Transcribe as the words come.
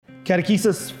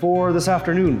Catechesis for this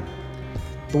afternoon.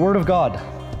 The Word of God,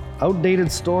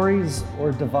 outdated stories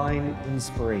or divine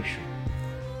inspiration?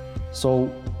 So,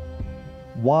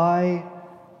 why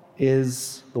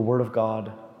is the Word of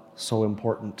God so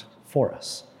important for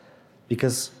us?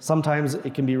 Because sometimes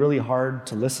it can be really hard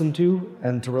to listen to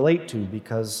and to relate to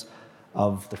because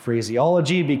of the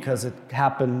phraseology, because it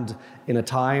happened in a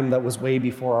time that was way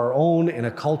before our own, in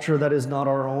a culture that is not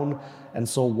our own. And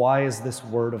so why is this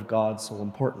Word of God so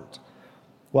important?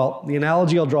 Well, the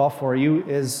analogy I'll draw for you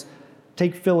is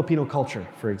take Filipino culture,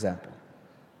 for example.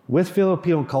 With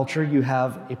Filipino culture, you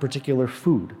have a particular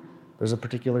food. There's a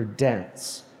particular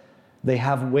dance. They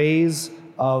have ways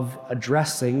of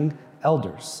addressing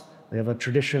elders. They have a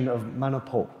tradition of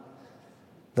manapo,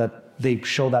 that they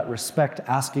show that respect,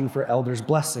 asking for elders'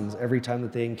 blessings every time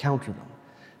that they encounter them.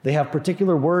 They have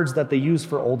particular words that they use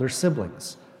for older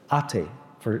siblings. Ate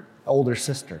for older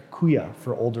sister, kuya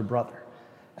for older brother.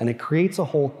 And it creates a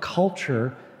whole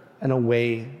culture and a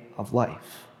way of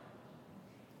life.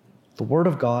 The Word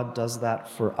of God does that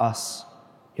for us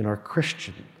in our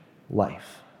Christian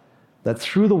life. That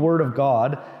through the Word of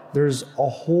God, there's a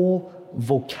whole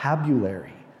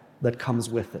vocabulary that comes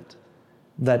with it,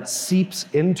 that seeps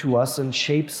into us and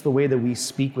shapes the way that we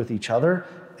speak with each other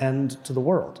and to the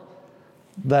world.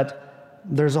 That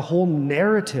there's a whole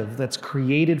narrative that's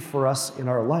created for us in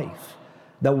our life,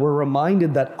 that we're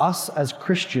reminded that us as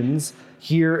Christians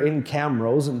here in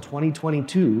Camrose in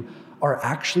 2022 are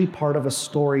actually part of a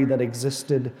story that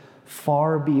existed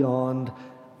far beyond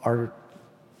our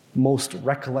most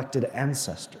recollected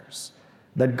ancestors.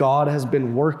 That God has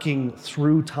been working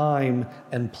through time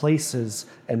and places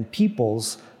and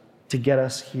peoples to get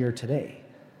us here today.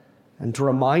 And to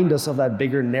remind us of that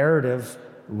bigger narrative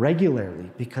regularly,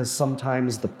 because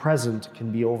sometimes the present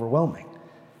can be overwhelming.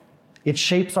 It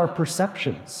shapes our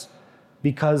perceptions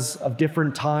because of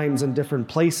different times and different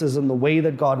places and the way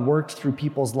that God worked through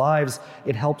people's lives.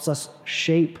 It helps us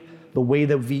shape the way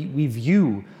that we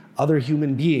view other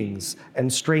human beings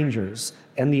and strangers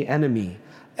and the enemy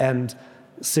and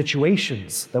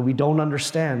situations that we don't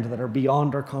understand, that are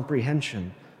beyond our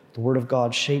comprehension. The Word of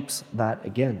God shapes that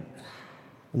again.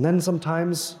 And then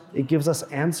sometimes it gives us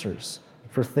answers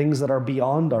for things that are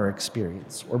beyond our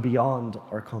experience or beyond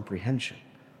our comprehension.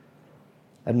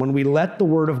 And when we let the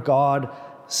Word of God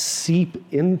seep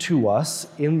into us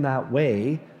in that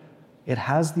way, it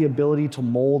has the ability to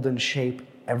mold and shape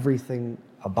everything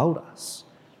about us,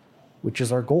 which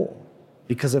is our goal.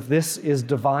 Because if this is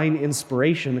divine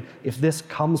inspiration, if this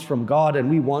comes from God and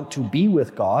we want to be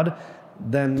with God,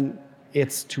 then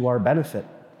it's to our benefit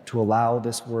to allow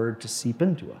this word to seep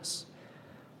into us.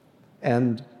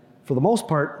 And for the most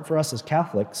part, for us as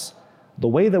Catholics, the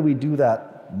way that we do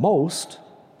that most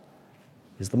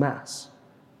is the Mass.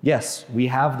 Yes, we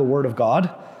have the Word of God,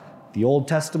 the Old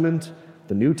Testament,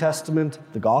 the New Testament,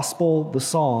 the Gospel, the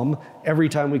Psalm, every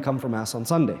time we come for Mass on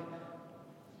Sunday.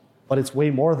 But it's way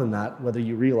more than that, whether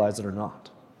you realize it or not.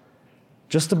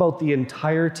 Just about the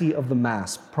entirety of the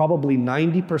Mass, probably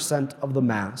 90% of the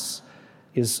Mass,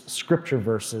 is scripture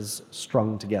verses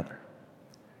strung together.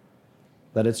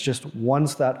 That it's just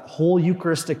once that whole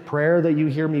Eucharistic prayer that you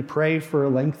hear me pray for a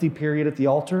lengthy period at the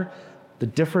altar, the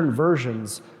different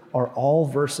versions are all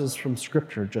verses from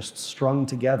Scripture just strung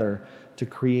together to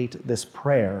create this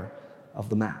prayer of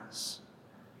the Mass.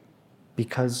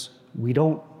 Because we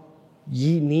don't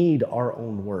need our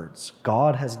own words.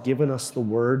 God has given us the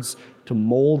words to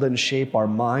mold and shape our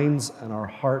minds and our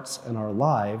hearts and our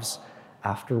lives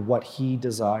after what He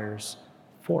desires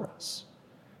for us.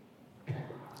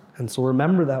 And so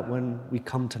remember that when we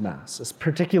come to Mass,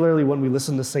 particularly when we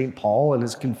listen to St. Paul and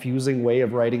his confusing way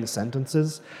of writing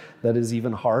sentences that is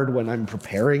even hard when I'm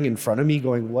preparing in front of me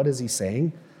going, what is he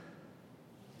saying?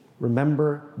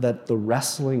 Remember that the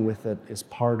wrestling with it is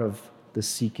part of the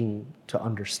seeking to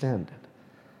understand it.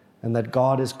 And that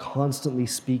God is constantly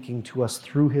speaking to us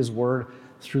through His Word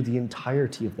through the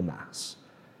entirety of the Mass.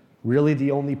 Really,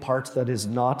 the only part that is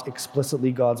not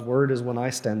explicitly God's Word is when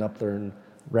I stand up there and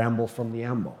ramble from the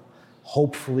amble.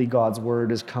 Hopefully God's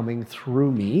Word is coming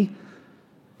through me,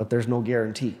 but there's no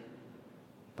guarantee.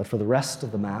 But for the rest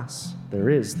of the Mass, there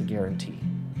is the guarantee.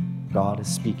 God is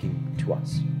speaking to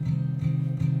us.